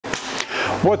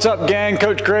What's up, gang?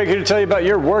 Coach Greg here to tell you about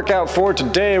your workout for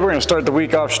today. We're going to start the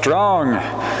week off strong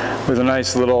with a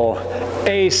nice little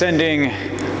ascending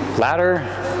ladder,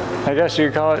 I guess you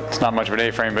could call it. It's not much of an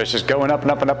A-frame, but it's just going up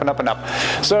and up and up and up and up.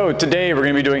 So today we're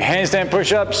going to be doing handstand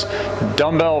push-ups,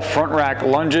 dumbbell front rack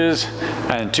lunges,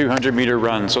 and 200-meter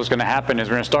runs. So what's going to happen is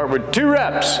we're going to start with 2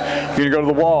 reps. You're going to go to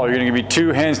the wall. You're going to give me 2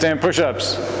 handstand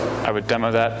push-ups. I would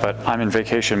demo that, but I'm in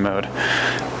vacation mode.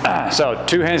 So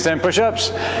 2 handstand push-ups.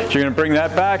 You're gonna bring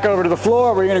that back over to the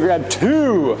floor. We're gonna grab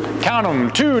 2, count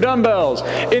them, 2 dumbbells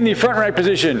in the front rack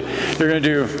position. You're gonna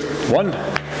do 1,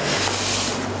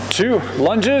 2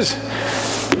 lunges.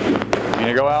 You're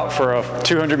gonna go out for a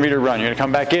 200-meter run. You're gonna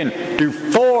come back in, do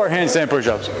 4 handstand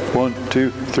push-ups. 1,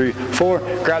 2, 3, 4.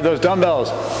 Grab those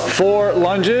dumbbells. 4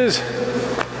 lunges.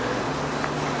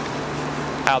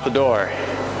 Out the door.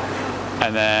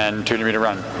 And then 200-meter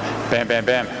run. Bam, bam,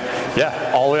 bam.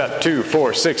 Yeah, all the way up. 2,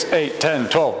 4, 6, 8, 10,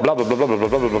 12, blah, blah, blah, blah, blah, blah,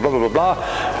 blah, blah, blah, blah,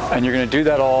 blah. And you're gonna do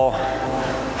that all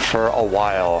for a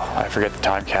while. I forget the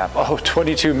time cap. Oh,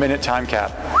 22-minute time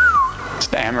cap. It's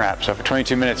an AMRAP, so for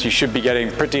 22 minutes you should be getting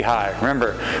pretty high.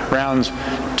 Remember, rounds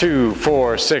 2,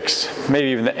 4, 6, maybe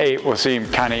even the 8 will seem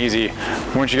kind of easy.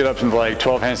 Once you get up to like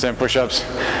 12 handstand push-ups,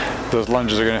 those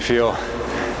lunges are gonna feel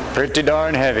pretty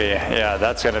darn heavy. Yeah,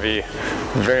 that's gonna be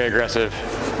very aggressive,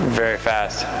 very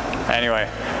fast. Anyway,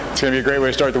 it's gonna be a great way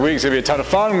to start the week. It's gonna be a ton of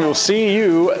fun. We will see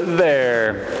you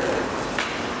there.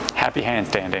 Happy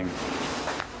handstanding.